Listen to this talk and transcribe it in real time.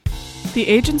The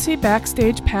Agency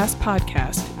Backstage Pass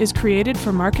podcast is created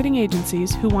for marketing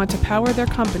agencies who want to power their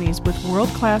companies with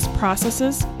world-class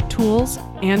processes, tools,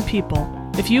 and people.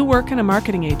 If you work in a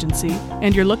marketing agency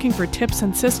and you're looking for tips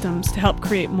and systems to help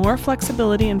create more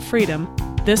flexibility and freedom,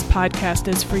 this podcast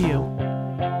is for you.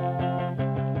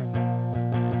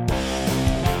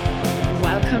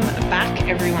 Welcome back,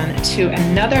 everyone, to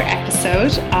another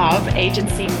episode of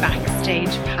Agency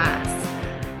Backstage Pass.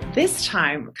 This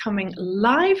time coming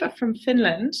live from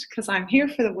Finland, because I'm here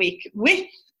for the week with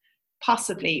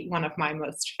possibly one of my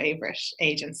most favourite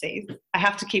agencies. I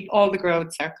have to keep all the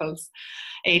Growth Circles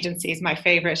agencies my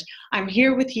favourite. I'm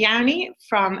here with Jouni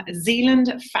from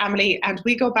Zealand Family, and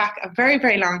we go back a very,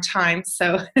 very long time.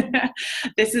 So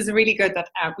this is really good that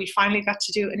we finally got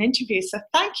to do an interview. So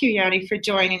thank you, Jouni, for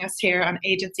joining us here on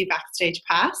Agency Backstage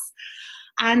Pass.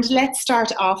 And let's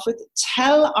start off with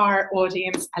tell our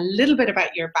audience a little bit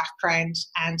about your background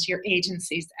and your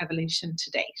agency's evolution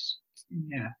to date.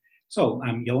 Yeah, so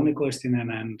I'm Jouni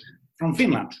Koistinen and from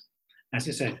Finland, as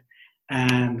you said.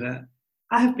 And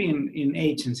I have been in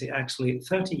agency actually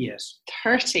 30 years.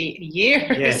 30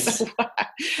 years? Yes.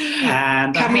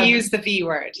 And Can we use the V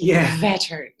word? Yeah.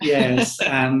 Veteran. Yes,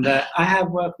 and I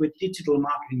have worked with digital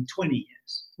marketing 20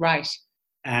 years. Right.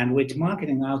 And with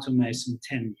marketing automation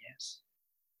 10 years.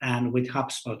 And with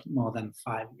HubSpot more than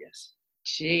 5 years.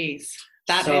 Jeez,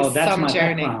 that's some my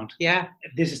journey. Background. Yeah,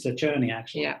 this is the journey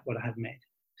actually. Yeah. What I have made.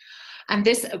 And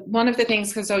this, one of the things,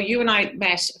 because so you and I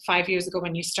met 5 years ago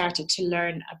when you started to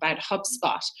learn about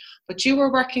HubSpot, but you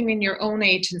were working in your own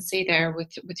agency there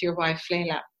with your wife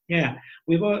Leila. Yeah,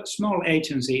 we were a small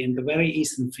agency in the very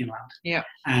eastern Finland. Yeah,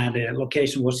 and the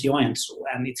location was Joensuu,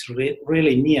 and it's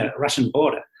really near Russian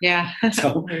border. Yeah,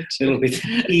 so a little bit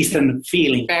eastern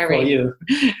feeling for you.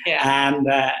 Yeah,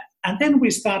 and then we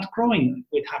start growing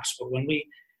with HubSpot when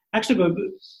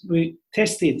we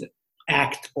tested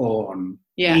Act On,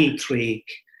 eTrick,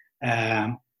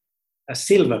 a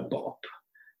Silverpop,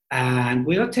 and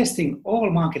we were testing all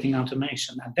marketing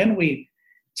automation. And then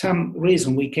some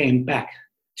reason we came back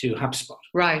to HubSpot.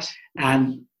 Right.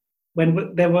 And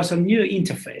when there was a new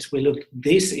interface, we looked,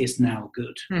 this is now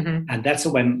good. Mm-hmm. And that's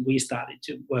when we started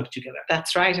to work together.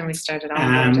 That's right. And we started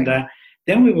onboarding. And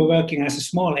then we were working as a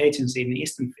small agency in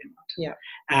Eastern Finland. Yeah.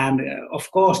 And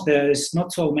of course, there's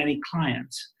not so many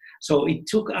clients. So it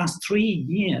took us 3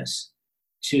 years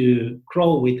to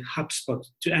grow with HubSpot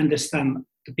to understand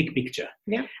the big picture.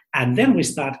 Yeah. And then we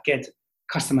start get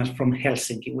customers from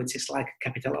Helsinki, which is like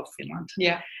capital of Finland.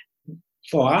 Yeah.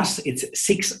 For us, it's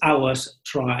 6 hours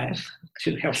drive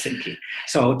to Helsinki.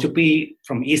 So to be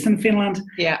from Eastern Finland,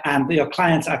 and your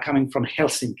clients are coming from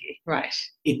Helsinki, right?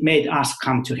 It made us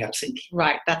come to Helsinki.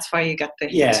 Right. That's why you got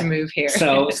to move here.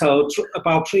 So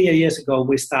about 3 years ago,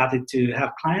 we started to have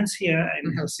clients here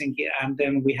in Helsinki, and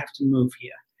then we have to move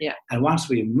here. Yeah. And once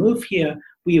we move here,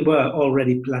 we were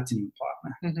already platinum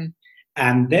partner,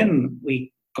 and then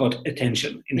we got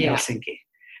attention in Helsinki.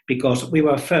 Because we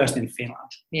were first in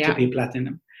Finland to be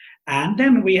platinum. And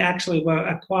then we actually were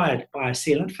acquired by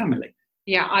Zealand Family.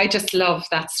 Yeah, I just love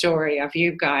that story of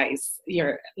you guys,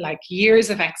 your like years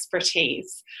of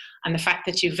expertise and the fact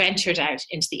that you ventured out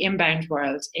into the inbound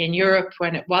world in Europe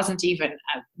when it wasn't even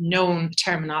a known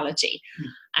terminology.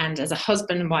 And as a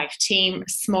husband and wife team,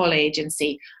 small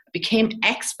agency, became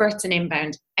experts in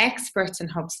inbound, experts in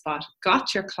HubSpot,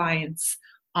 got your clients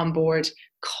on board,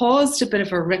 caused a bit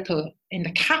of a ripple in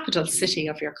the capital city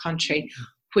of your country,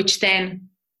 which then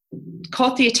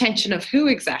caught the attention of who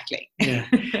exactly? Yeah.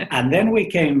 And then we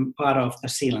became part of the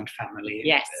Zealand Family,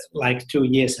 like 2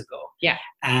 years ago. Yeah.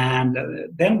 And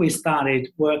then we started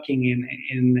working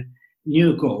in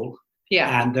new goal.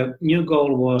 Yeah. And the new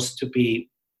goal was to be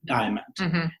diamond.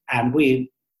 Mm-hmm. And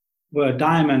we were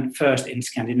diamond first in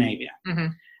Scandinavia. Mm-hmm.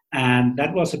 And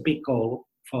that was a big goal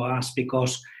for us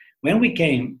because when we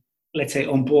came, let's say,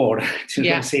 on board to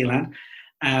New Zealand,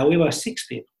 we were 6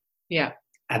 people. Yeah.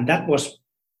 And that was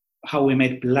how we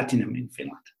made platinum in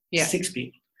Finland. Yeah. 6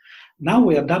 people. Now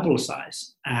we are double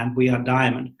size and we are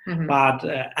diamond. Mm-hmm. But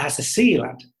as a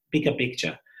Zealand, bigger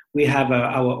picture, we have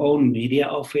our own media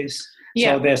office.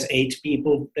 Yeah. So there's 8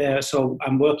 people there. So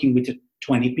I'm working with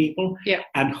 20 people. Yeah.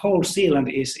 And whole Zealand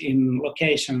is in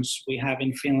locations. We have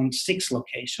in Finland 6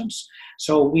 locations.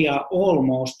 So we are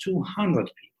almost 200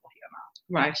 people here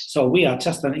now. Right. So we are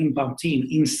just an inbound team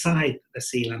inside the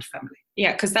Zealand Family.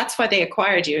 Yeah, because that's why they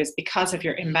acquired you, is because of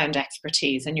your inbound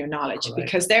expertise and your knowledge. Correct.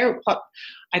 Because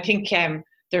I think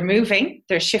they're moving,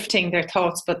 they're shifting their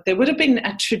thoughts, but they would have been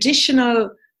a traditional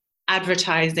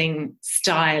advertising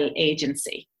style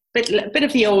agency. Bit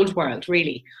of the old world,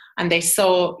 really. and they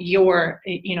saw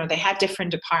they had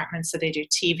different departments, so they do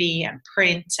TV and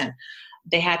print, and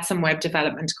they had some web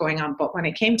development going on. But when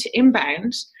it came to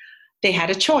inbound, they had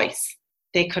a choice.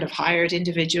 They could have hired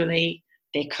individually.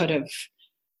 They could have,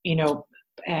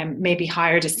 maybe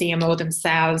hired a CMO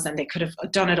themselves, and they could have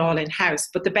done it all in-house.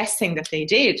 But the best thing that they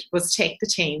did was take the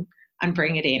team and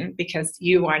bring it in, because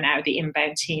you are now the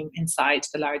inbound team inside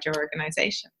the larger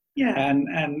organization. Yeah,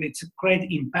 and it's a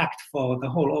great impact for the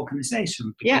whole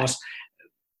organization, because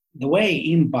the way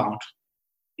inbound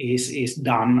is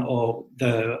done, or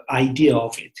the idea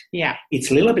of it,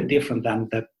 it's a little bit different than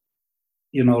the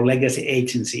legacy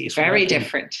agencies. Very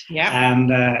different.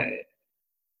 And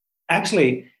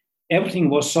actually everything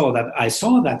was so that I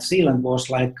saw that Zealand was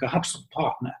like a HubSpot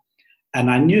partner, and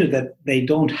I knew that they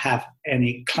don't have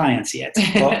any clients yet,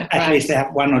 or at least they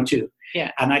have one or two.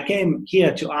 Yeah. And I came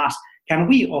here to ask, can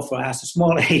we offer as a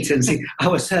small agency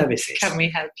our services? Can we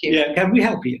help you? Yeah, can we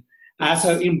help you?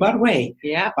 So in that way.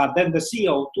 Yeah. But then the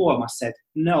CEO, Tuomas, said,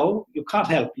 no, you can't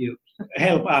help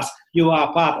us. You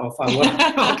are part of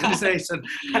our organization.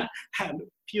 And a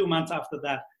few months after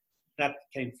that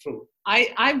came through.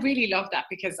 I really love that,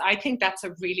 because I think that's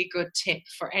a really good tip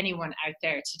for anyone out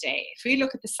there today. If we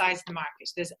look at the size of the market,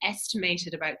 there's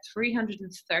estimated about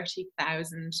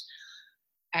 330,000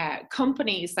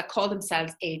 companies that call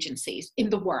themselves agencies in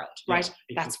the world, right?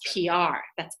 That's PR,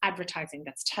 that's advertising,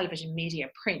 that's television, media,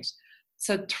 print.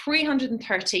 So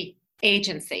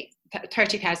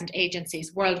 330,000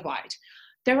 agencies worldwide.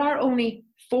 There are only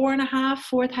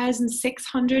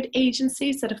 4,600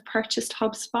 agencies that have purchased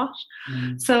HubSpot.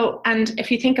 So, and if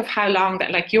you think of how long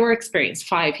that, like your experience,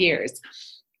 5 years,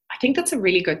 I think that's a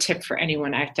really good tip for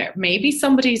anyone out there. Maybe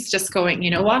somebody's just going,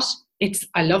 you know what?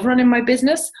 I love running my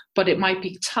business, but it might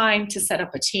be time to set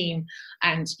up a team,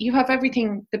 and you have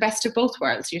everything, the best of both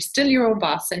worlds. You're still your own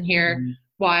boss in here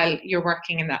while you're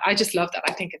working in that. I just love that.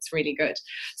 I think it's really good.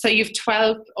 So you've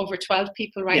over 12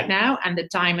 people right now, and the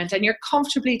diamond, and you're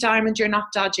comfortably diamond. You're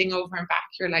not dodging over and back.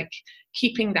 You're like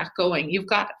keeping that going. You've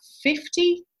got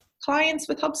 50 clients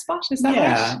with HubSpot. Is that right?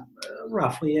 Yeah,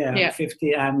 roughly,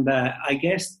 50. And I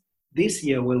guess this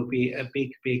year will be a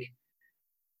big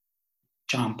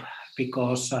jump,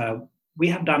 because we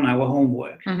have done our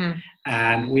homework,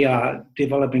 and we are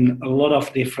developing a lot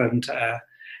of different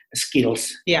skills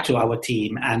to our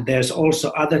team, and there's also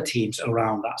other teams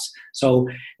around us. So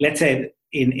let's say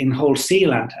in whole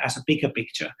Zealand, as a bigger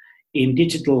picture, in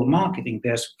digital marketing,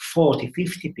 there's 40,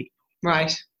 50 people.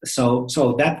 Right. So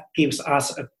that gives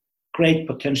us a great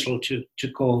potential to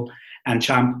go and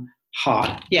jump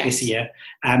hard this year,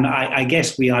 and I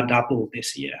guess we are double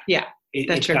this year. Yeah.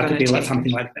 It's got to be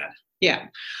something like that. Yeah.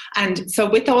 And so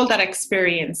with all that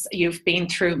experience, you've been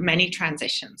through many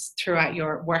transitions throughout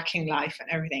your working life and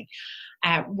everything.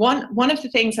 One of the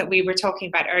things that we were talking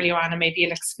about earlier on, and maybe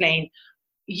you'll explain,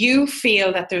 you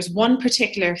feel that there's one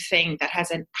particular thing that has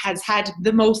had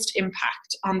the most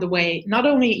impact on the way, not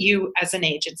only you as an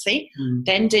agency,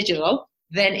 then digital,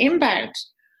 then inbound.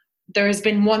 There has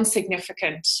been one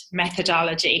significant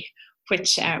methodology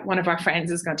which one of our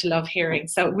friends is going to love hearing.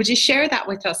 So would you share that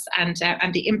with us, and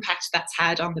the impact that's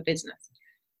had on the business?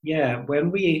 Yeah,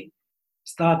 when we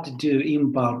started to do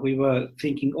inbound, we were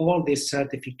thinking all these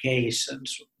certifications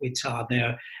which are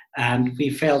there, and we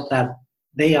felt that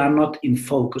they are not in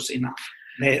focus enough.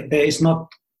 There is not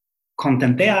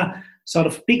content. They are sort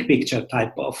of big picture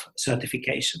type of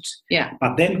certifications. Yeah.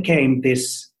 But then came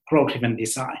this growth-driven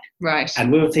design. Right.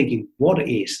 And we were thinking, what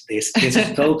is this? This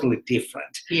is totally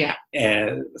different. Yeah.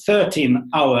 13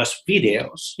 hours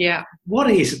videos. Yeah. What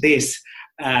is this?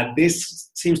 This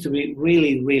seems to be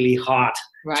really, really hard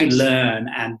to learn.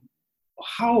 And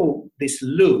how this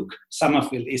Luke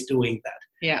Summerfield is doing that.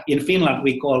 Yeah. In Finland,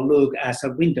 we call Luke as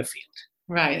a Winterfield.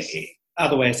 Right.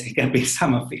 Otherwise, it can be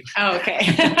Summerfield. Oh, okay.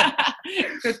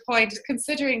 Good point.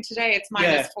 Considering today it's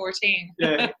minus 14.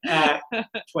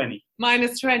 20.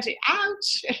 Minus 20.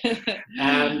 Ouch.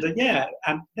 And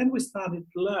and then we started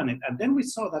to learn it. And then we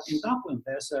saw that in Dublin,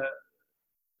 there's a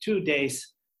 2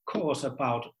 days course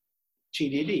about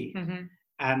GDD. Mm-hmm.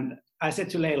 And I said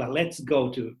to Leila, let's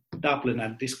go to Dublin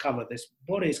and discover this.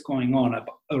 What is going on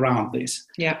around this?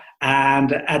 Yeah.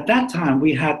 And at that time,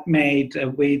 we had made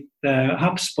with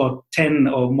HubSpot 10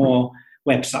 or more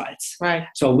websites. Right.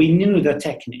 So we knew the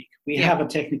technique. We have a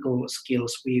technical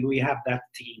skills. We have that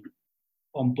team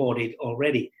onboarded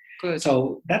already. Good.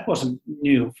 So that wasn't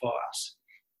new for us.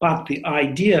 But the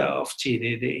idea of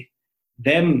GDD,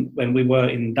 then when we were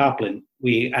in Dublin,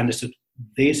 we understood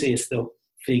this is the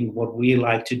thing what we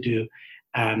like to do.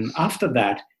 And after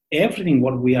that, everything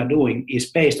what we are doing is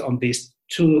based on these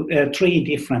 3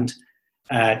 different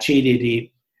GDD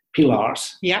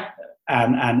pillars. Yeah.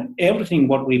 And everything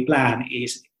what we plan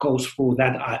goes through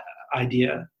that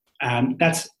idea. And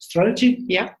that's strategy,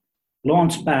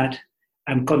 launch pad,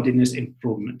 and continuous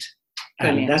improvement.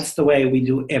 Brilliant. And that's the way we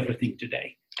do everything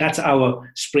today. That's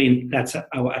our sprint. That's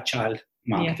our agile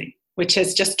marketing. Which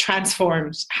has just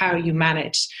transformed how you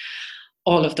manage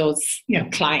all of those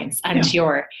clients and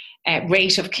your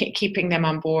rate of keeping them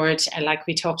on board. And like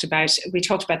we talked about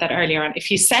that earlier on. If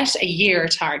you set a year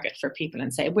target for people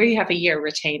and say, we have a year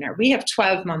retainer, we have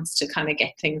 12 months to kind of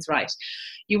get things right,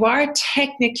 you are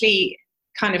technically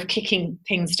kind of kicking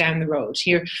things down the road.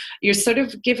 You're sort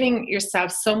of giving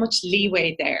yourself so much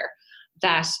leeway there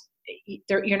that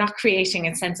you're not creating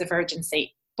a sense of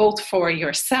urgency, both for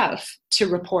yourself to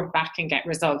report back and get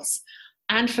results,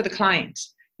 and for the client.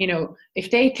 You know,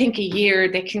 if they think a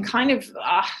year, they can kind of,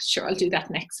 sure, I'll do that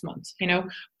next month, you know.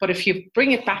 But if you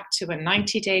bring it back to a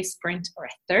 90-day sprint or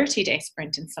a 30-day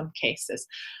sprint in some cases,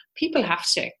 people have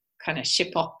to kind of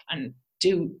ship up and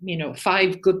do,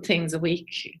 5 good things a week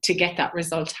to get that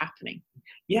result happening.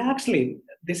 Yeah, actually,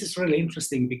 this is really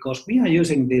interesting because we are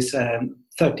using this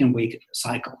 13-week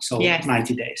cycle, so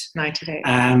 90 days. 90 days.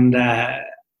 And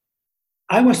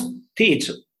I was taught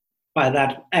by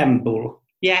that Ambull.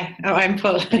 Yeah,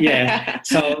 Ambull. Yeah,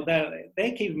 so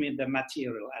they give me the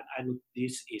material and I look,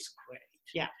 this is great.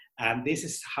 Yeah. And this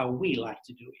is how we like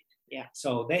to do it. Yeah.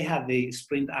 So they have the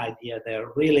sprint idea. They're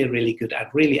really, really good and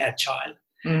really agile.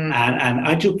 Mm. And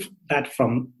I took that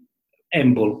from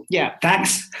Ambull. Yeah.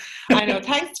 Thanks. I know.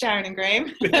 Thanks, Darren and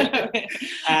Graham.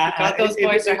 Those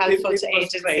boys are helpful to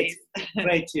agencies.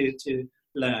 Great to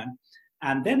learn.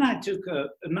 And then I took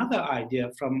another idea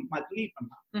from Michael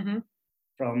Liebman,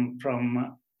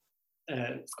 from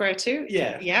Square 2.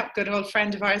 Yeah. Yeah, good old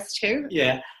friend of ours too.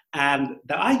 Yeah. And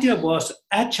the idea was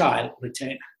agile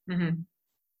retainer. Mm-hmm.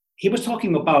 He was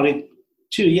talking about it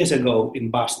 2 years ago in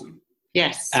Boston.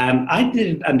 Yes. And I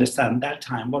didn't understand that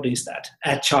time. What is that?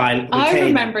 Agile retainer. I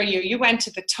remember you went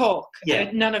to the talk. Yeah.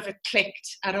 And none of it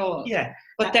clicked at all. Yeah.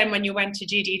 But then when you went to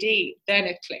GDD, then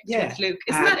it clicked with Luke.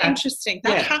 Isn't that interesting?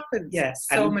 That happens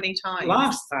so many times.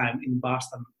 Last time in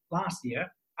Boston, last year,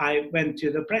 I went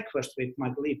to the breakfast with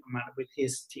Michael Liebman with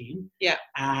his team. Yeah.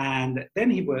 And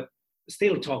then he was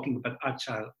still talking about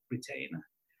agile retainer.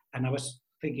 And I was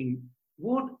thinking,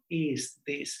 what is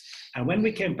this? And when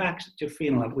we came back to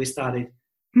Finland, we started,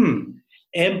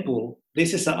 Ambull,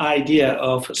 this is the idea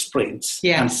of sprints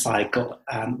and cycle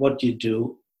and what you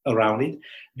do around it.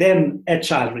 Then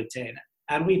agile retainer.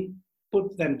 And we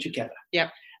put them together. Yeah.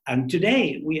 And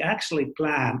today we actually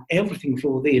plan everything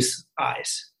through these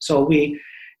eyes. So we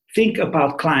think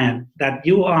about client that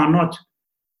you are not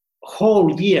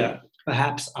whole year,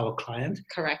 perhaps our client.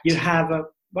 Correct. You have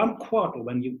one quarter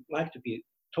when you like to be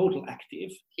total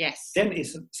active. Yes. Then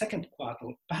is a second quarter,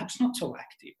 perhaps not so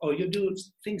active, or you do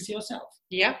things yourself.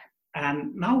 Yeah.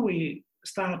 And now we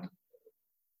start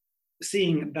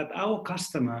seeing that our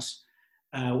customers,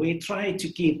 we try to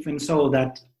keep them so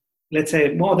that, let's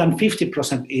say, more than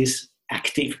 50% is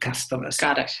active customers.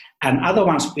 Got it. And other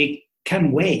ones we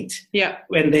can wait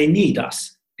when they need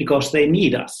us, because they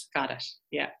need us. Got it.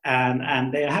 Yeah.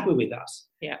 And they're happy with us.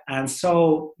 Yeah. And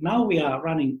so now we are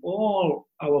running all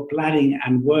our planning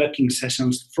and working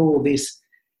sessions through this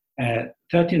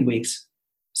 13 weeks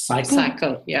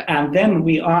cycle. Yeah. And then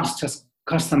we ask just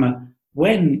customer,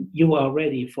 when you are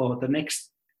ready for the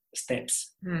next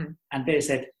steps. And they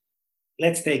said,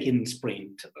 let's take in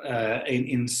sprint,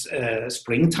 in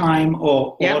springtime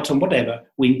or autumn, whatever,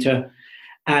 winter.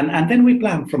 And then we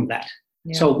plan from that.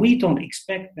 Yeah. So we don't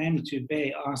expect them to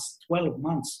pay us 12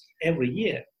 months every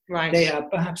year. Right. They are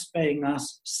perhaps paying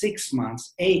us 6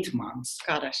 months, 8 months,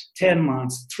 Got it. 10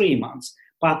 months, 3 months.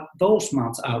 But those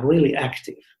months are really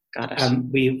active. Got it. And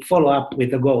we follow up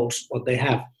with the goals, what they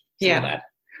have for that.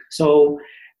 So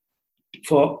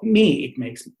for me, it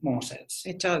makes more sense.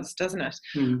 It does, doesn't it?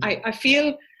 I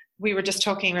feel we were just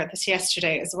talking about this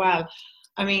yesterday as well.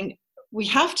 I mean, we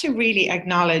have to really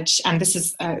acknowledge, and this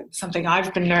is something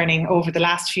I've been learning over the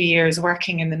last few years,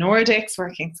 working in the Nordics,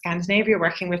 working in Scandinavia,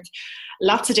 working with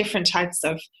lots of different types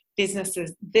of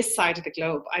businesses this side of the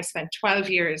globe. I spent 12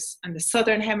 years in the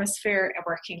Southern Hemisphere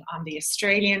working on the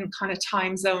Australian kind of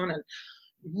time zone. And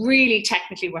really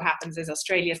technically what happens is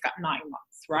Australia's got 9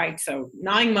 months, right? So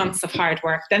 9 months of hard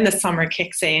work. Then the summer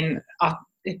kicks in.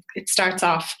 It starts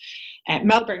off at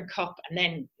Melbourne Cup, and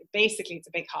then basically it's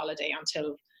a big holiday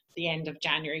until the end of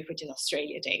January, which is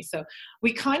Australia Day. So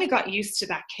we kind of got used to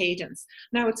that cadence.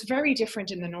 Now it's very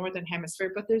different in the Northern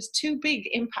Hemisphere, but there's 2 big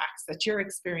impacts that you're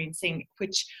experiencing,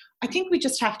 which I think we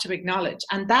just have to acknowledge.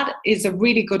 And that is a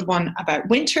really good one about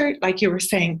winter. Like you were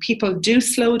saying, people do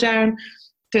slow down.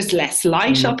 there's less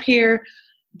light up here.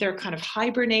 They're kind of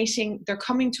hibernating. They're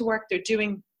coming to work. They're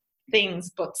doing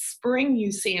things. But spring,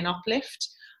 you see an uplift.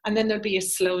 And then there'll be a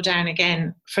slowdown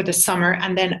again for the summer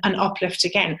and then an uplift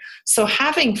again. So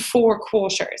having 4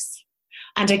 quarters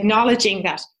and acknowledging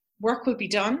that work will be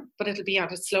done, but it'll be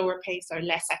at a slower pace or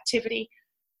less activity.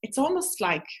 It's almost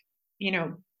like,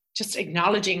 just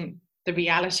acknowledging the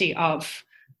reality of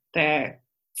the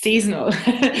seasonal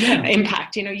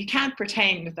impact. You can't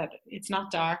pretend that it's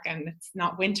not dark and it's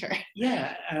not winter.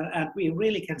 Yeah, and we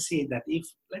really can see that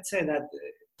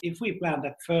if we plan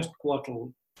that first quarter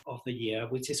of the year,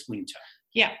 which is winter.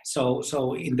 Yeah.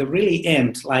 So in the really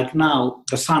end, like now,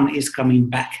 the sun is coming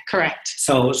back. Correct.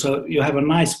 So you have a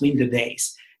nice winter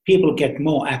days. People get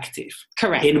more active.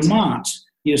 Correct. In March,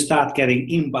 you start getting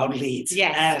inbound leads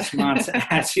as much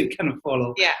as you can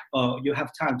follow, or you have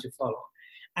time to follow.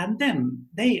 And then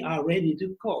they are ready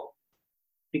to go.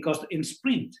 Because in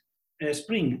spring,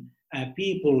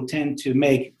 people tend to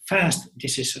make fast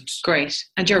decisions. Great.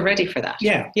 And you're ready for that.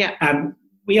 Yeah. Yeah. And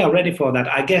we are ready for that.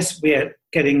 I guess we are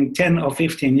getting 10 or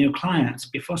 15 new clients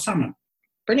before summer.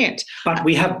 Brilliant. But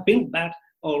we have built that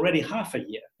already half a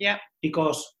year. Yeah.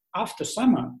 Because after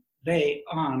summer, they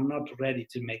are not ready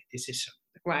to make decisions.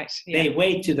 Right. Yeah. They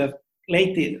wait to the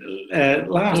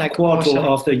last quarter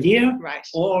of the year, right,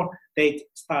 or they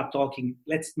start talking,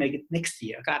 let's make it next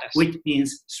year. Got it. Which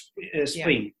means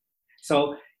spring. Yeah.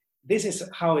 So this is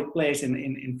how it plays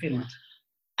in Finland.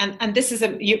 And this is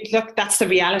that's the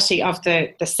reality of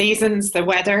the seasons, the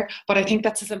weather, but I think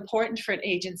that's as important for an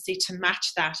agency to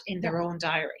match that in their own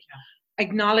diary. Yeah.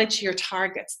 Acknowledge your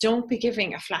targets. Don't be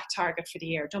giving a flat target for the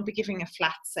year. Don't be giving a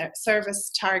flat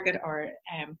service target, or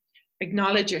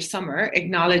acknowledge your summer,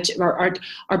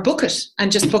 or book it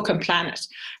and just book and plan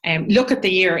it. Look at the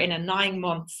year in a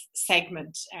 9-month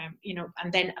segment,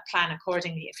 and then plan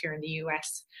accordingly if you're in the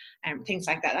US, things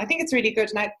like that. I think it's really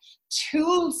good. Now,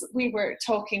 tools we were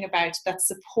talking about that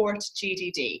support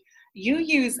GDD. You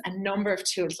use a number of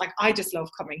tools. Like, I just love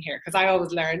coming here because I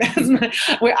always learn.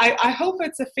 I hope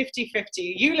it's a 50-50.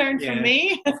 You learn from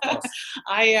me.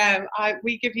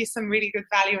 We give you some really good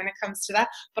value when it comes to that.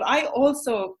 But I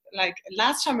also, like,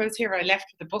 last time I was here, I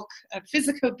left with a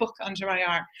physical book under my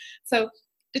arm. So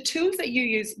the tools that you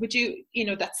use, would you,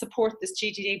 that support this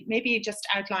GDD, maybe just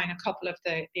outline a couple of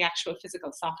the actual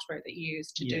physical software that you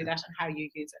use to do that and how you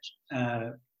use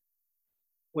it.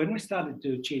 When we started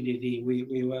to GDD,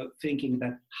 we were thinking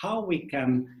that how we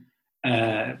can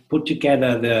put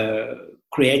together the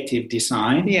creative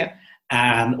design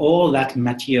and all that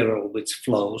material which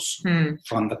flows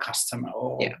from the customer,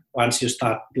 or once you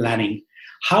start planning,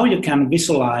 how you can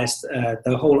visualize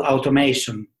the whole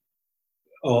automation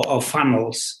or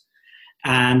funnels.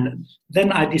 And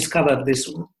then I discovered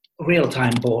this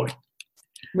real-time board.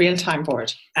 Real-time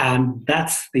board. And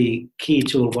that's the key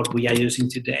tool what we are using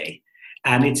today.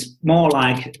 And it's more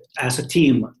like as a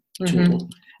team tool.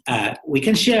 We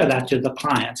can share that to the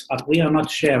clients, but we are not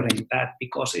sharing that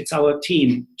because it's our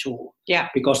team tool. Yeah.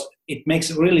 Because it makes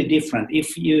it really different.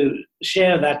 If you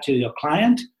share that to your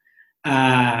client,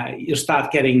 you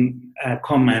start getting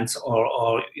comments,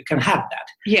 or you can have that.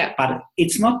 Yeah. But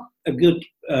it's not a good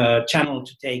channel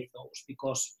to take those,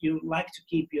 because you like to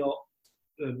keep your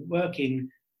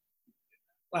working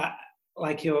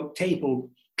like your table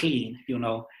clean,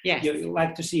 Yes. You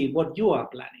like to see what you are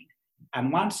planning.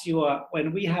 And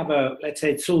when we have a, let's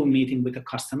say, Zoom meeting with a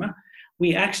customer,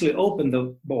 we actually open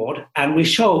the board and we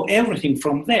show everything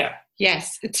from there.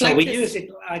 Yes. It's so we use it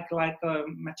like a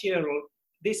material.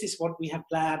 This is what we have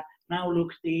planned. Now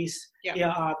look this. Yep. Here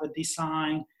are the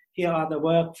design. Here are the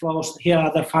workflows. Here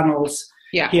are the funnels.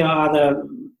 Yeah. Here are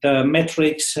the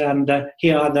metrics, and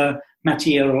here are the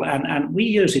material. And we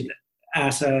use it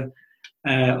as a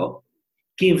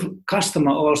give customer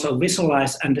also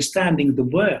visualize understanding the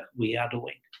work we are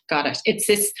doing. Got it. It's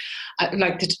this,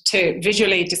 like to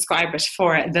visually describe it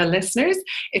for the listeners,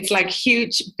 it's like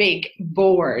huge, big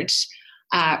board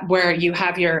where you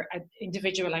have your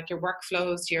individual, like your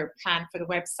workflows, your plan for the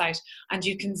website, and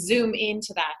you can zoom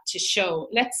into that to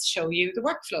let's show you the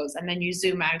workflows, and then you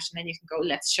zoom out and then you can go,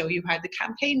 let's show you how the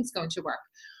campaign's going to work.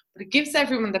 But it gives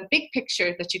everyone the big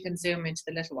picture that you can zoom into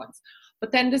the little ones.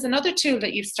 But then there's another tool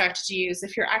that you've started to use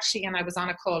if you're actually, and I was on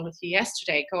a call with you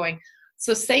yesterday going,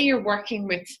 so say you're working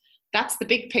with, that's the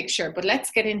big picture, but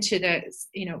let's get into the,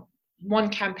 one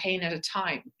campaign at a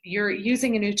time. You're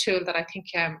using a new tool that I think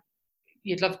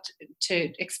you'd love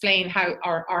to explain how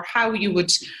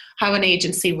an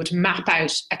agency would map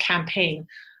out a campaign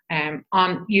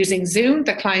on using Zoom.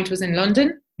 The client was in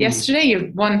London yesterday.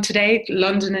 You've one today,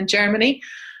 London and Germany.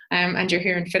 and you're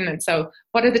here in Finland. So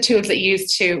what are the tools that you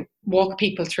use to walk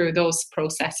people through those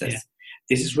processes? Yeah.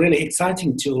 This is really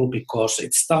exciting tool because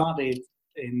it started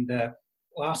in the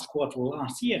last quarter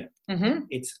last year. Mm-hmm.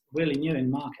 It's really new in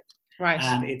market. Right.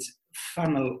 And it's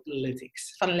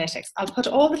Funnelytics. Funnelytics. I'll put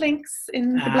all the links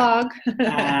in the blog.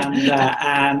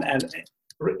 and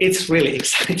it's really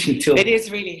exciting too. It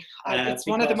is really. It's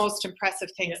one of the most impressive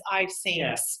things I've seen,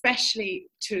 especially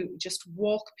to just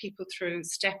walk people through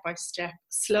step by step,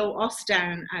 slow us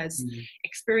down as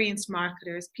experienced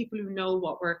marketers, people who know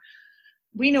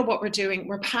we know what we're doing,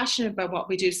 we're passionate about what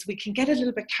we do, so we can get a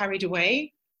little bit carried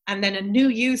away. And then a new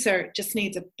user just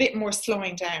needs a bit more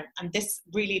slowing down, and this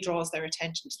really draws their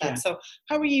attention to that. Yeah. So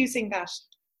how are you using that?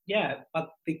 Yeah, but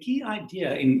the key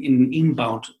idea in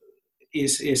inbound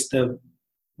is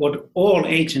what all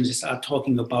agencies are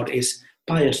talking about is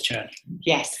buyer's journey.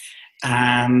 Yes.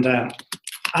 And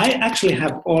I actually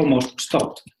have almost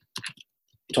stopped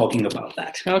talking about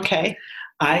that. Okay.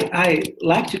 I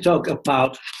like to talk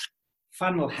about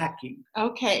funnel hacking.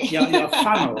 Okay. Your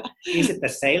funnel. Is it the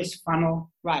sales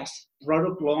funnel? Right.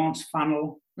 Product launch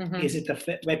funnel? Mm-hmm. Is it a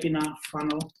webinar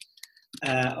funnel?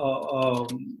 Or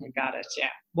got it. Yeah.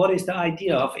 What is the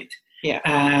idea of it? Yeah.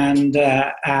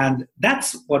 And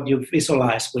that's what you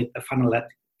visualize with the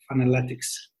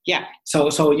Funnelytics. Yeah.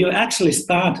 So you actually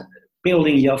start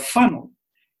building your funnel.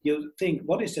 You think,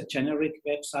 what is a generic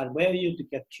website? Where you to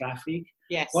get traffic?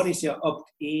 Yes. What is your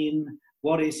opt-in?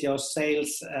 What is your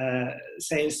sales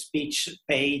pitch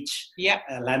page,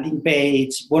 landing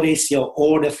page? What is your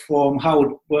order form? How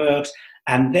it works?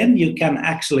 And then you can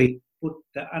actually put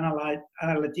the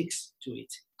analytics to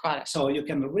it. Got it. So you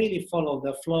can really follow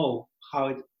the flow, how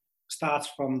it starts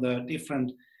from the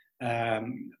different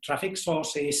traffic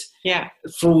sources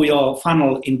through your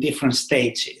funnel in different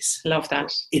stages. Love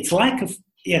that. It's like,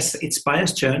 it's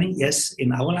buyer's journey,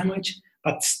 in our language,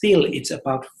 but still it's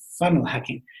about funnel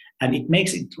hacking. And it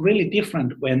makes it really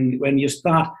different when you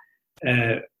start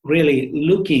really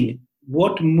looking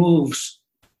what moves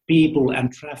people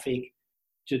and traffic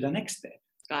to the next step.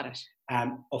 Got it.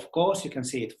 And of course, you can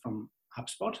see it from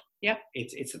HubSpot. Yeah.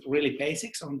 It's really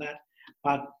basics on that.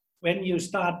 But when you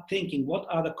start thinking, what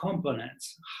are the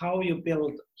components? How you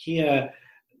build here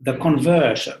the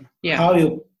conversion? How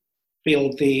you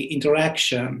build the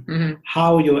interaction? Mm-hmm.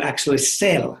 How you actually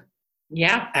sell?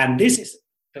 Yeah. And this is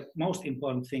the most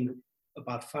important thing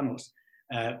about funnels.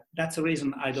 That's the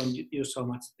reason I don't use so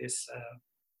much this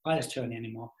buyer's journey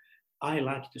anymore. I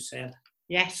like to sell.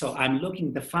 Yes. So I'm looking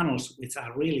at the funnels which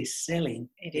are really selling.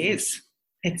 It is.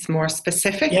 It's more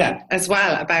specific as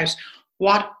well about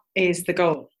what is the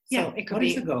goal. So it could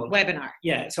be the goal? Webinar.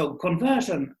 Yeah. So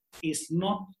conversion is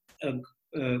not a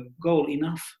goal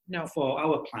enough for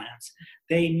our clients.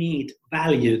 They need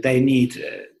value. They need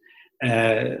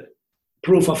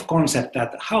proof of concept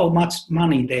that how much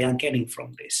money they are getting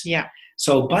from this. Yeah.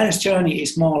 So buyer's journey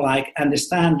is more like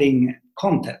understanding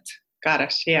content. Got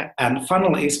it. Yeah. And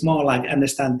funnel is more like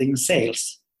understanding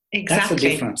sales. Exactly. That's the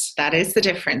difference. That is the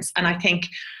difference. And I think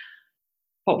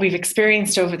what we've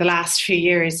experienced over the last few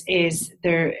years is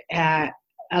there a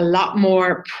lot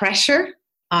more pressure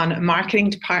on marketing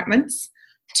departments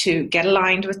to get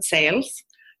aligned with sales,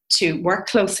 to work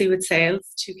closely with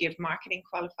sales, to give marketing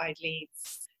qualified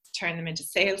leads, turn them into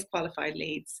sales qualified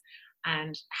leads,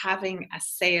 and having a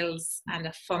sales and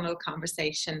a funnel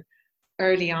conversation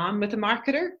early on with the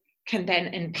marketer can then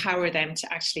empower them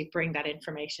to actually bring that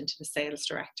information to the sales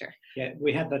director. Yeah,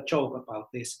 we had a joke about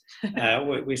this.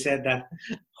 We said that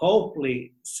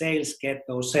hopefully sales get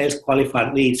those sales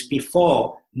qualified leads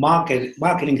before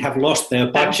marketing have lost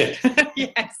their budget.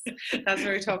 Yes, that's what we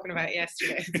were talking about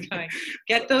yesterday. It's going,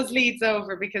 get those leads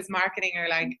over because marketing are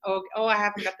like, oh, I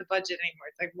haven't got the budget anymore.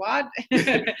 It's like,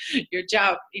 what? Your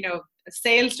job,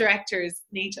 sales directors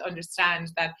need to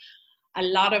understand that a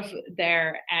lot of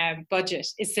their budget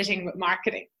is sitting with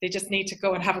marketing. They just need to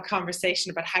go and have a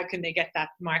conversation about how can they get that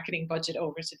marketing budget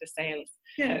over to the sales.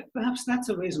 Yeah, perhaps that's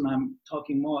the reason I'm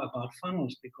talking more about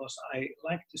funnels, because I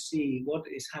like to see what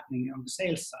is happening on the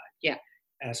sales side. Yeah.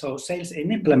 So sales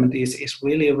enablement is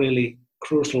really, really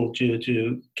crucial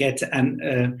to get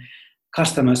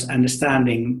customers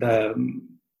understanding the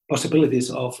possibilities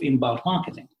of inbound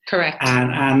marketing. Correct.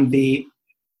 And the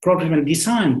product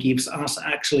design gives us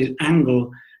actually an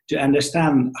angle to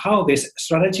understand how this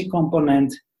strategy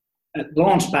component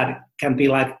launchpad can be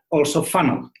like also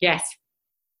funnel. Yes.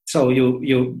 So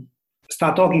you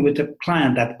start talking with the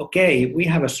client that, okay, we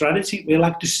have a strategy, we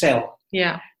like to sell.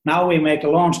 Yeah. Now we make a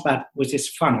launchpad, which is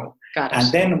funnel. Got it.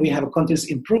 And then we have a continuous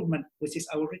improvement, which is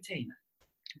our retainer.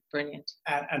 Brilliant.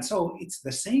 And so it's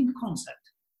the same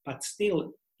concept, but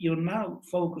still you now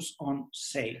focus on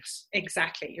sales.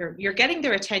 Exactly. You're getting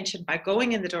their attention by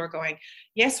going in the door going,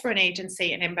 yes, we're an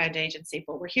agency, an inbound agency,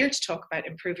 but we're here to talk about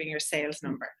improving your sales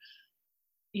number.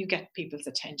 You get people's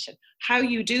attention. How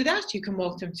you do that, you can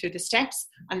walk them through the steps,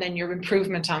 and then your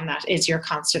improvement on that is you're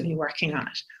constantly working on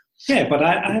it. Yeah, but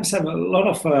I have seen a lot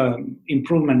of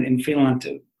improvement in Finland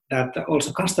that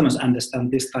also customers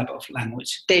understand this type of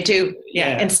language. They do,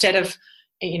 yeah. Instead of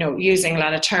using a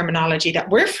lot of terminology that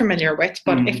we're familiar with,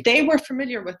 but if they were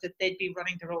familiar with it, they'd be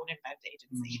running their own inbound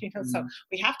agency. So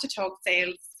we have to talk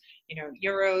sales,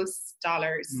 euros,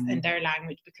 dollars in their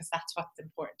language, because that's what's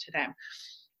important to them.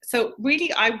 So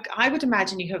really, I would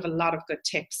imagine you have a lot of good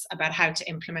tips about how to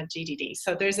implement GDD.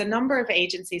 So there's a number of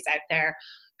agencies out there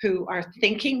who are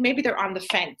thinking, maybe they're on the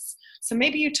fence. So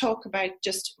maybe you talk about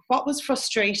just what was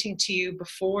frustrating to you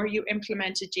before you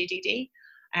implemented GDD,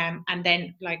 and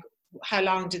then how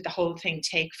long did the whole thing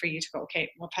take for you to go,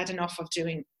 okay, we've had enough of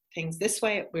doing things this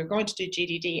way, we're going to do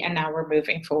GDD, and now we're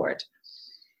moving forward?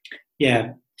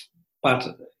 Yeah, but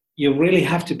you really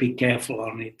have to be careful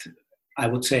on it, I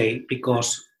would say,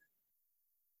 because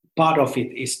part of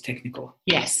it is technical.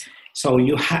 Yes. So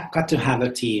you got to have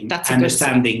a team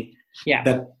understanding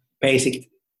the basic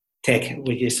tech,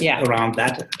 which is around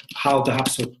that, how the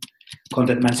HubSpot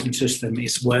content management system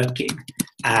is working,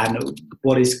 and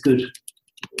what is good.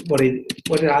 What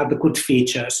are the good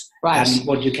features, right, and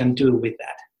what you can do with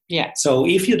that. Yeah. So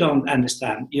if you don't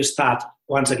understand, you start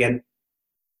once again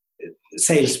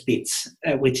sales pitch,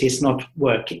 which is not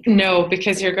working. No,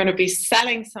 because you're going to be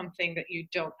selling something that you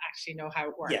don't actually know how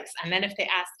it works. Yeah. And then if they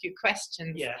ask you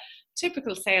questions,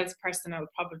 typical salesperson will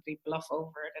probably bluff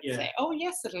over it and say, "Oh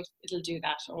yes, it'll do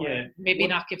that," or maybe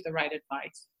not give the right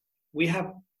advice. We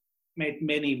have made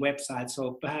many websites,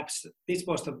 so perhaps this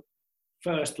was the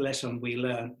first lesson we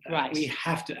learned. Right. We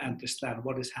have to understand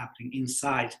what is happening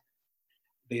inside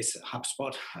this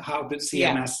HubSpot, how the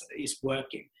CMS is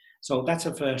working. So that's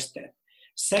the first step.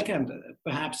 Second,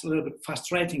 perhaps a little bit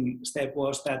frustrating step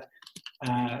was that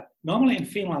normally in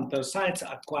Finland, the sites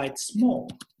are quite small.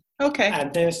 Okay.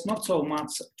 And there's not so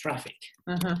much traffic.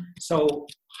 So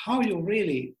how you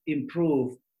really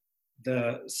improve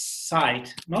the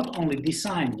site, not only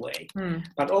design way,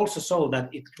 but also so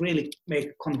that it really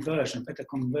make better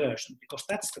conversion, because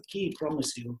that's the key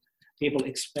promise people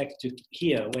expect to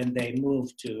hear when they move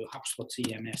to HubSpot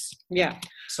CMS. Yeah.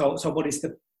 So what is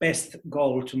the best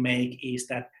goal to make is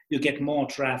that you get more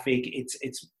traffic.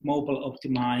 It's mobile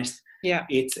optimized. Yeah.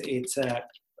 It's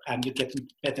and you get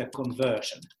better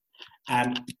conversion.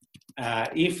 And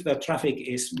if the traffic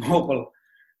is mobile,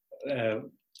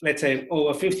 let's say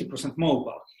over 50%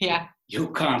 mobile,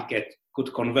 you can't get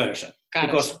good conversion.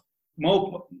 Because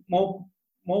mobile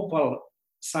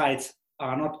sites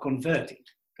are not converting.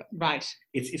 Right.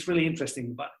 It's really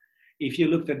interesting, but if you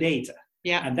look at the data,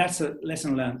 and that's a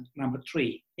lesson learned number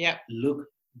 3. Yeah. Look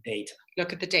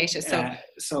at the data.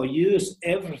 So use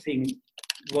everything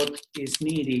what is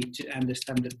needed to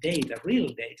understand the data, real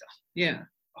data. Yeah.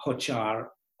 Hotjar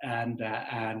and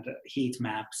heat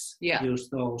maps. Yeah. Use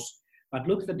those. But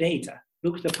look at the data,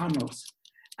 look at the funnels,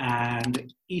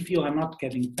 and if you are not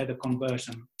getting better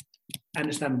conversion,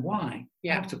 understand why.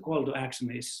 Perhaps the call to action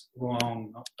is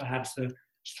wrong, perhaps the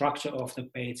structure of the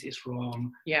page is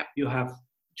wrong. Yeah. You have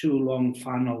too long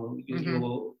funnel.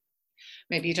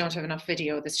 Maybe you don't have enough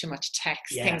video, there's too much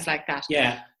text, things like that.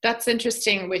 Yeah. That's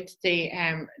interesting with the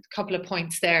couple of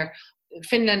points there.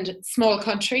 Finland, small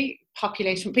country,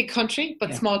 population, big country,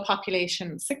 but small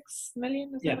population, 6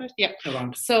 million, is that right? Yeah.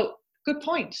 Around. So, good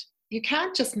point. You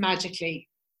can't just magically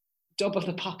double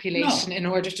the population in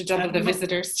order to double the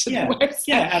visitors to the website.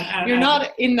 Yeah, you're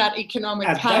not in that economic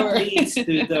power. That leads to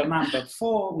the number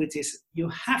 4, which is you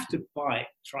have to buy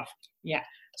traffic. Yeah.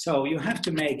 So you have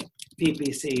to make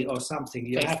PPC or something.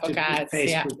 You have to ads,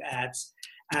 Facebook ads.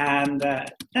 And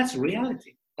that's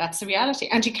reality. That's the reality.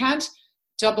 And you can't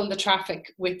double the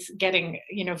traffic with getting,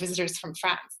 visitors from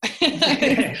France.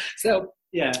 So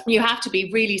you have to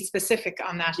be really specific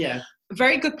on that. Yeah.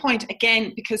 Very good point.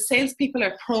 Again, because salespeople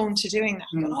are prone to doing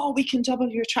that. We can double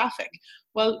your traffic.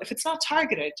 Well, if it's not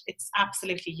targeted, it's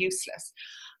absolutely useless.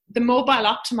 The mobile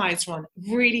optimized one,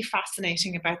 really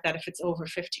fascinating about that if it's over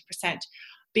 50%.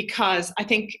 Because I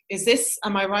think,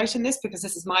 am I right in this? Because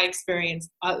this is my experience.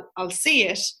 I'll see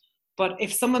it, but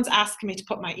if someone's asking me to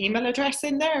put my email address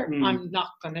in there, I'm not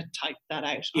going to type that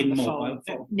out on the phone.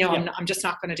 No, I'm just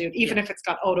not going to do it, even if it's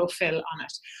got autofill on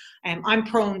it. I'm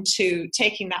prone to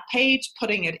taking that page,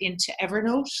 putting it into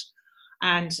Evernote,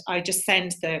 and I just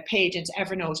send the page into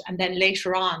Evernote, and then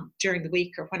later on during the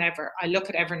week or whenever, I look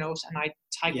at Evernote and I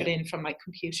type it in from my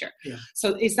computer. Yeah.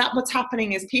 So is that what's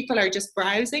happening? Is people are just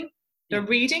browsing? They're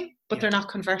reading, but they're not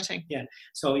converting. Yeah.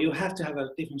 So you have to have a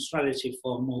different strategy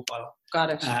for mobile. Got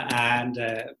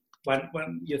it.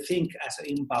 When you think as an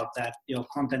inbound that your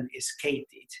content is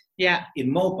gated,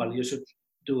 in mobile you should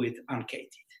do it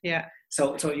ungated. Yeah.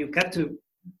 So you got to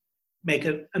make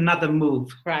another move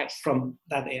from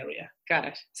that area. Got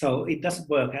it. So it doesn't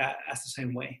work as the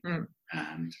same way.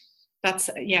 And that's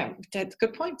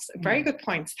good points. Very good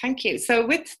points. Thank you. So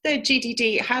with the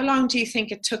GDD, how long do you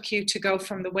think it took you to go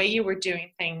from the way you were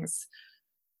doing things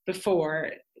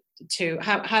before to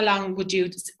how long would you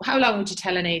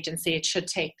tell an agency it should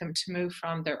take them to move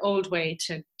from their old way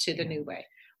to the new way?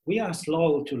 We are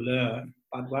slow to learn,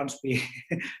 but once we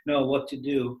know what to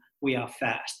do, we are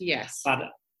fast. Yes. But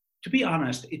to be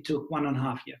honest, it took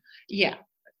 1.5 years. Yeah.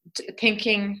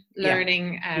 Thinking,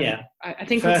 learning. I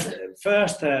think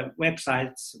first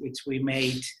websites which we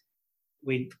made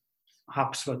with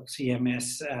HubSpot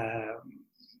CMS,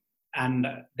 and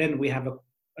then we have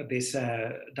this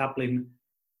Dublin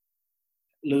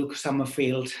Luke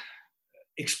Summerfield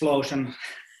explosion.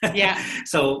 Yeah.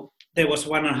 So there was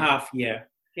 1.5 years.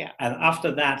 Yeah. And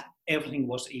after that, everything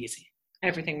was easy.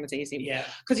 Everything was easy. Yeah.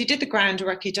 Because you did the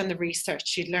groundwork, you'd done the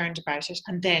research, you'd learned about it.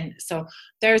 And then, so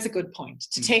there's a good point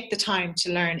to take the time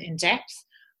to learn in depth,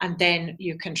 and then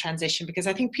you can transition, because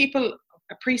I think people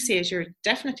appreciate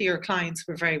your clients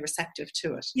were very receptive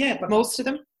to it. Yeah. But most of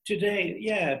them.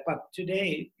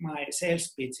 Today my sales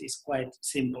pitch is quite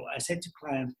simple. I said to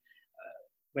clients,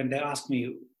 when they ask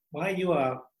me why you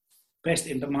are best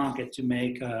in the market to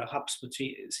make HubSpot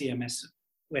CMS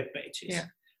web pages,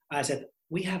 I said,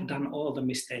 we have done all the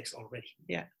mistakes already.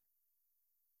 Yeah.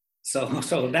 So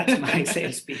that's my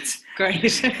sales pitch.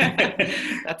 Great.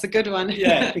 That's a good one.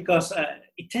 Yeah, because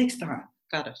it takes time.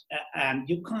 Got it. And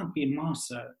you can't be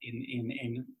master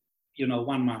in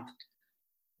 1 month.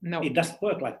 No. It doesn't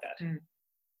work like that.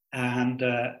 And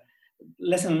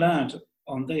lesson learned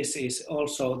on this is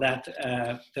also that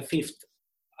the fifth,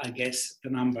 I guess, the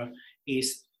number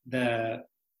is the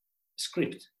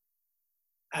script.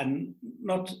 And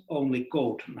not only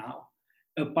code now,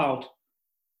 about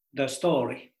the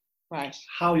story. Right.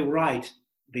 How you write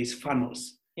these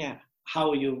funnels. Yeah.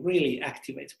 How you really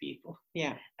activate people.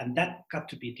 Yeah. And that got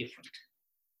to be different.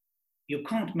 You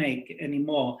can't make any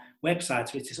more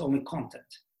websites which is only content.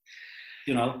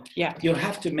 You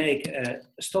have to make a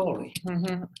story.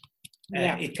 Mm-hmm.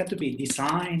 It got to be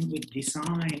design.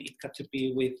 It got to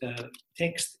be with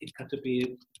text. It got to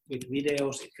be with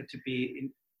videos. It got to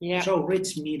be so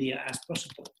rich media as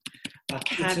possible. But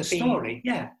it's a story.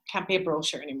 Yeah. Can't be a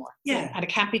brochure anymore. Yeah. And it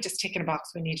can't be just ticking a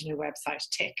box, we need a new website,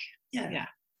 tick. Yeah.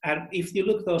 And if you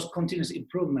look at those continuous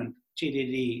improvement,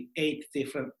 GDD, 8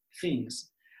 different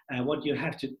things, what you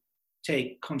have to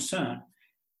take concern,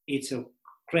 it's a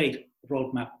great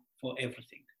roadmap for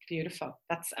everything. Beautiful.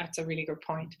 That's a really good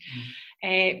point.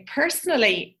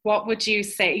 Personally, what would you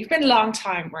say? You've been a long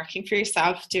time working for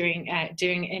yourself, doing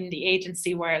in the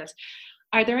agency world.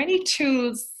 Are there any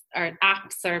tools or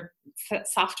apps or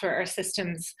software or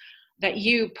systems that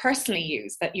you personally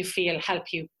use that you feel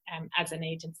help you as an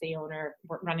agency owner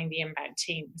running the inbound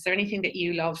team? Is there anything that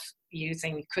you love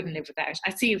using, you couldn't live without?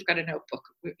 I see you've got a notebook.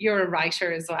 You're a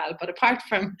writer as well, but apart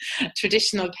from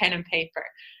traditional pen and paper,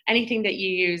 anything that you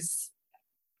use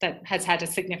that has had a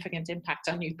significant impact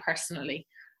on you personally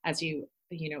as you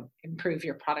improve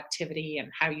your productivity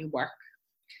and how you work?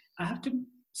 I have to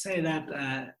say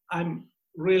that I'm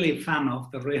really fan of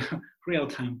the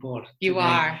real-time board. You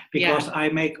are. Because I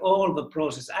make all the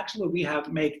process. Actually, we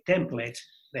have made templates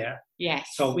there. Yes.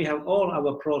 So we have all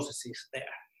our processes there.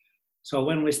 So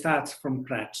when we start from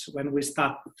scratch, when we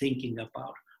start thinking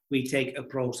about, we take a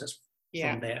process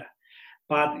from there.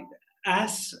 But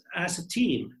as a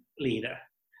team leader,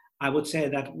 I would say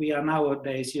that we are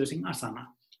nowadays using Asana.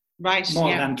 Right. More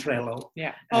than Trello.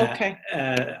 Yeah. Okay.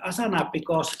 Asana,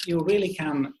 because you really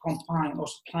can combine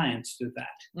also clients to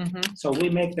that. Mm-hmm. So we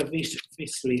make the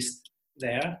wish list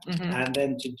there, and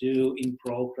then to do in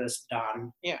progress,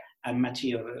 done, and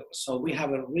material. So we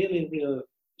have a really, really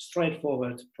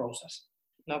straightforward process.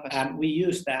 Love it. And we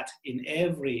use that in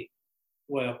every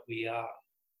work we are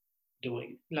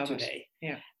doing today.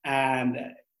 Yeah. And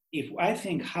if I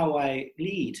think how I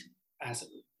lead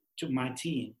to my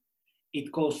team, it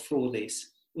goes through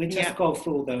this. We just go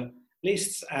through the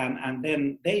lists and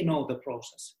then they know the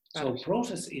process. So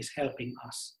process is helping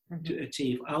us to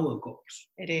achieve our goals.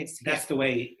 It is. That's the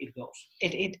way it goes.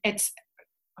 It's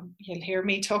you'll hear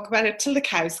me talk about it till the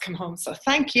cows come home. So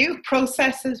thank you.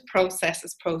 Processes.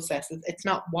 It's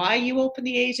not why you open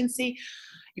the agency.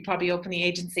 You probably open the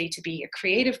agency to be a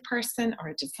creative person or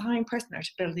a design person or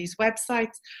to build these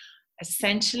websites.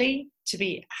 essentially, to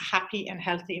be a happy and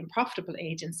healthy and profitable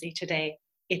agency today,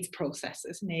 it's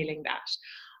processes, nailing that.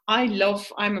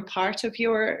 I'm a part of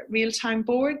your real-time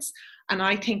boards, and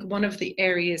I think one of the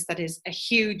areas that is a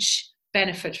huge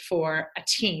benefit for a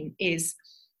team is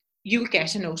you'll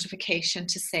get a notification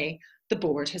to say the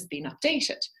board has been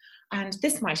updated. And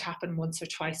this might happen once or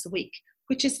twice a week,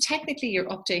 which is technically you're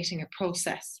updating a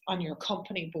process on your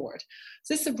company board.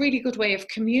 So this is a really good way of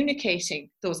communicating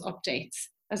those updates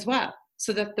as well,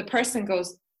 so that the person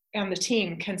goes on the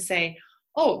team can say,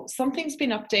 oh, something's been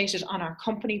updated on our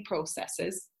company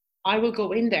processes. I will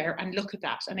go in there and look at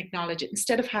that and acknowledge it,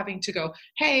 instead of having to go,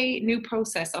 hey, new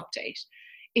process update.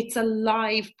 It's a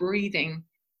live breathing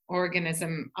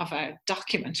organism of a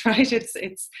document, right?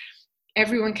 It's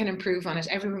everyone can improve on it,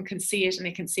 everyone can see it, and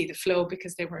they can see the flow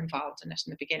because they were involved in it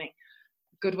in the beginning.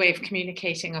 Good way of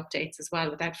communicating updates as well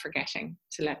without forgetting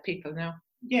to let people know.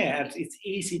 Yeah, it's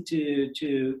easy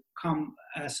to come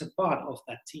as a part of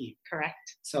that team.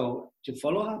 Correct. So to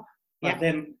follow up, but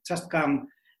then just come,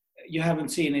 you haven't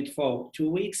seen it for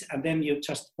 2 weeks, and then you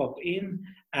just pop in,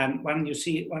 and once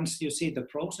you see the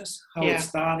process, how it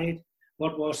started,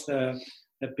 what was the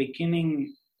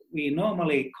beginning, we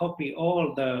normally copy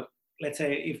all the, let's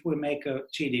say if we make a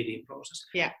GDD process,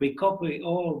 we copy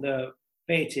all the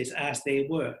pages as they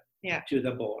were to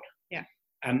the board.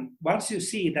 And once you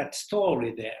see that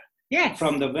story there,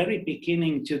 from the very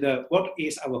beginning to the what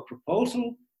is our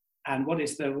proposal and what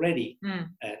is the ready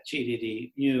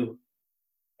GDD new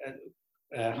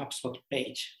HubSpot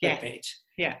page, page.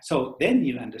 So then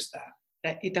you understand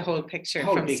the whole picture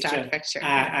from start picture.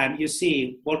 And you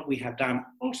see what we have done.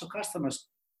 Also, customers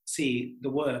see the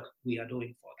work we are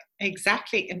doing for them.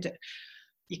 Exactly. And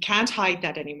you can't hide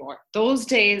that anymore. Those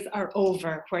days are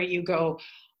over where you go,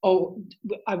 oh,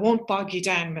 I won't bog you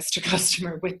down, Mr.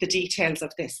 Customer, with the details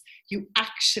of this. You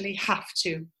actually have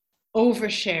to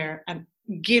overshare and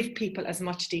give people as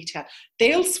much detail.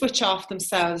 They'll switch off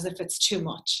themselves if it's too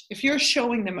much. If you're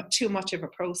showing them too much of a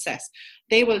process,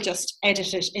 they will just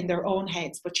edit it in their own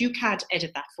heads, but you can't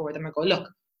edit that for them and go, look,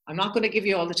 I'm not going to give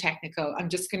you all the technical. I'm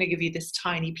just going to give you this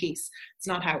tiny piece. It's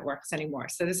not how it works anymore.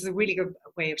 So this is a really good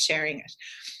way of sharing it.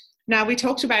 Now, we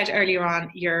talked about earlier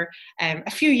on your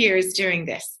a few years doing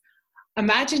this.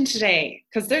 Imagine today,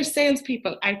 because there's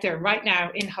salespeople out there right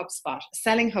now in HubSpot,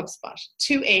 selling HubSpot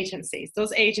to agencies.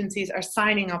 Those agencies are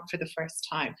signing up for the first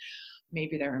time.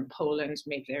 Maybe they're in Poland,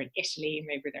 maybe they're in Italy,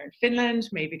 maybe they're in Finland,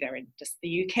 maybe they're in just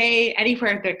the UK,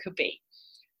 anywhere there could be.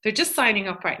 They're just signing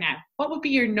up right now. What would be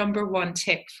your number one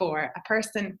tip for a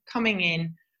person coming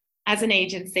in as an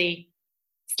agency,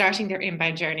 starting their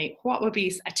inbound journey? What would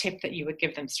be a tip that you would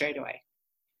give them straight away?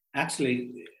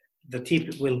 Actually, the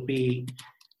tip will be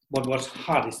what was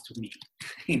hardest to me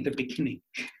in the beginning.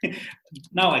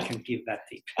 Now I can give that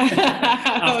tip.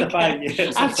 After 5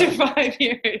 years. After 5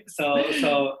 years.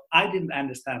 So I didn't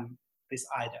understand this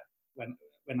either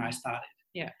when I started.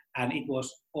 And it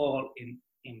was all in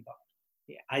inbound.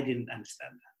 I didn't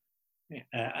understand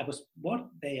that. I was, what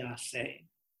they are saying,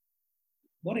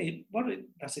 what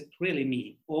does it really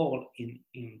mean, all in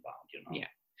inbound, you know?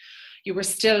 You were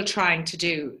still trying to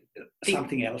do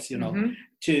something else, you know,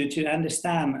 to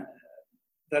understand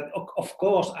that, of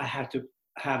course, I had to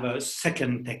have a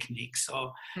second techniques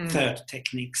or third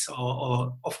techniques,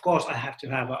 or of course, I have to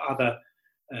have other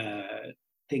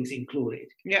things included.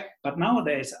 But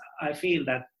nowadays, I feel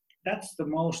that that's the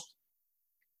most,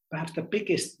 perhaps the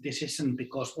biggest decision,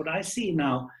 because what I see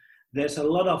now, there's a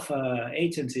lot of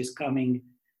agencies coming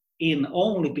in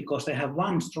only because they have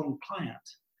one strong client.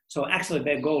 So actually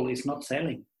their goal is not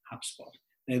selling HubSpot.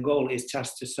 Their goal is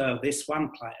just to serve this one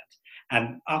client.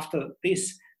 And after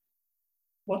this,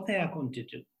 what they are going to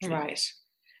do. Right.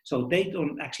 So they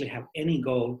don't actually have any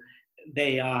goal.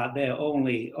 They are there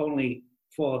only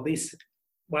for this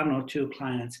one or two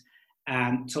clients.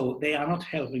 And so they are not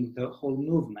helping the whole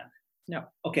movement. No.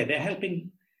 Okay, they're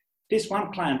helping this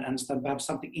one client understand perhaps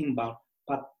something inbound,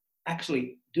 but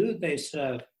actually, do they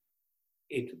serve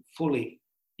it fully?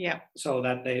 So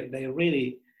that they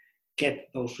really get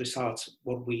those results,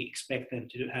 what we expect them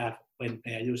to have when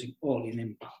they are using all in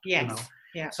inbound. Yes.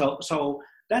 You know? So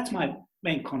that's my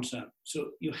main concern.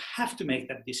 So you have to make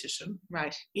that decision.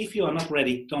 Right. If you are not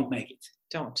ready, don't make it.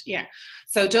 Don't.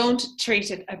 So don't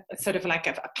treat it sort of like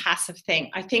a passive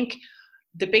thing. I think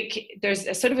there's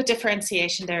a sort of a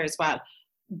differentiation there as well.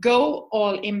 Go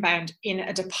all inbound in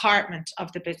a department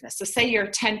of the business. So say you're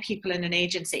 10 people in an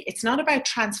agency. It's not about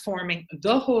transforming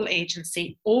the whole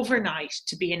agency overnight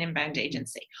to be an inbound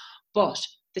agency, but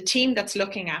the team that's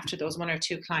looking after those one or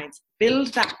two clients,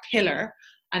 build that pillar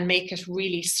and make it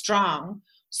really strong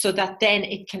so that then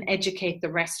it can educate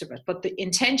the rest of it. But the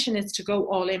intention is to go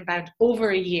all inbound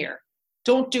over a year.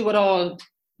 Don't do it all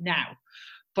now,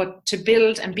 but to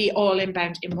build and be all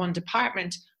inbound in one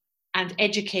department and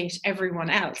educate everyone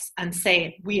else and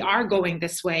say, we are going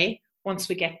this way once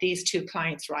we get these 2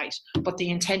 clients right. But the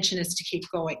intention is to keep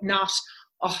going, not,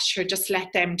 oh, sure, just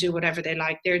let them do whatever they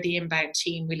like. They're the inbound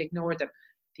team, we'll ignore them.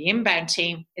 The inbound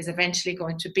team is eventually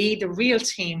going to be the real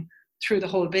team through the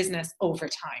whole business over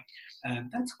time.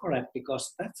 That's correct,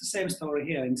 because that's the same story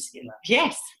here in Zealand.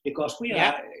 Yes. Because we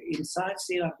are inside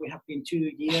Zealand, we have been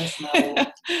 2 years now,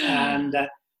 and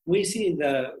we see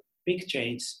the big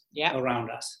change around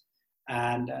us.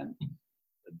 And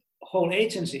whole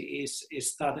agency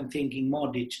is starting thinking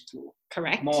more digital.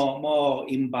 Correct. More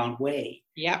inbound way.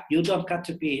 Yeah. You don't got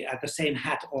to be at the same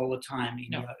hat all the time.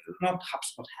 Not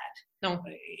HubSpot hat. No.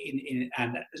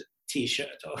 And a t-shirt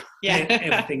or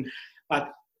everything.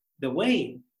 But the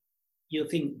way you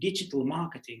think digital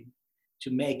marketing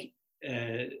to make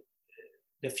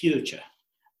the future,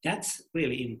 that's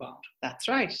really inbound. That's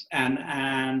right.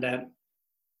 And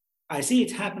I see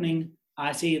it happening.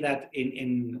 I see that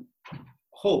in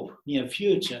hope near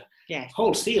future,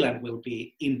 whole Zealand will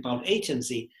be inbound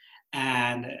agency,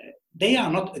 and they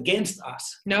are not against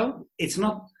us. No, it's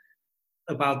not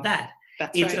about that.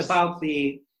 It's right. about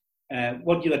the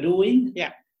what you are doing.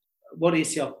 Yeah.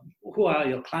 Who are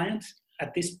your clients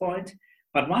at this point?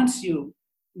 But once you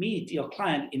meet your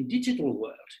client in digital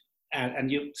world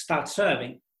and you start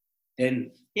serving,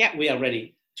 then we are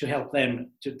ready to help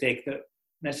them to take the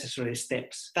necessary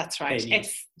steps. That's right.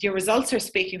 Your results are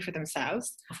speaking for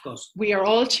themselves. Of course. We are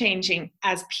all changing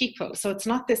as people. So it's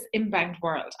not this inbound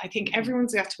world. I think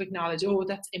everyone's got to acknowledge, oh,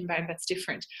 that's inbound, that's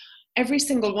different. Every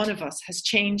single one of us has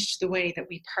changed the way that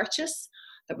we purchase,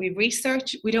 that we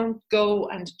research. We don't go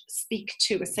and speak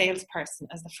to a salesperson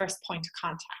as the first point of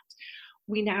contact.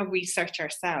 We now research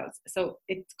ourselves. So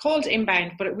it's called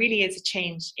inbound, but it really is a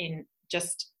change in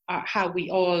just how we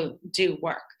all do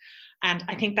work. And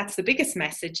I think that's the biggest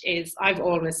message. Is I've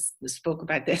always spoke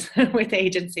about this with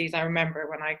agencies. I remember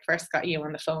when I first got you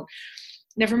on the phone,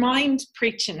 never mind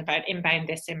preaching about inbound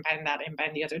this, inbound that,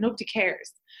 inbound the other. Nobody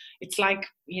cares. It's like,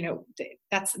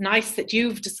 that's nice that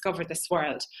you've discovered this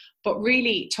world, but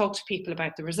really talk to people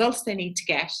about the results they need to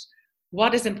get,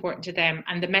 what is important to them,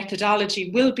 and the methodology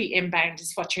will be inbound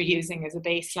is what you're using as a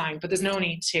baseline, but there's no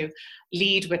need to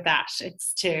lead with that.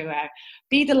 It's to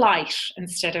be the light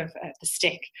instead of the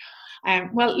stick.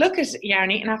 Well, look at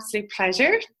Jarni, an absolute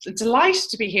pleasure. A delight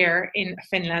to be here in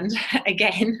Finland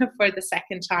again for the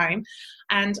second time.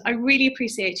 And I really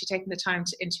appreciate you taking the time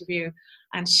to interview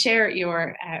and share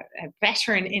your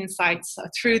veteran insights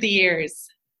through the years.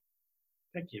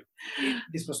 Thank you.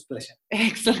 This was a pleasure.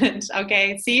 Excellent.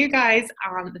 Okay, see you guys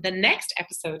on the next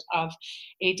episode of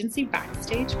Agency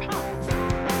Backstage Pass.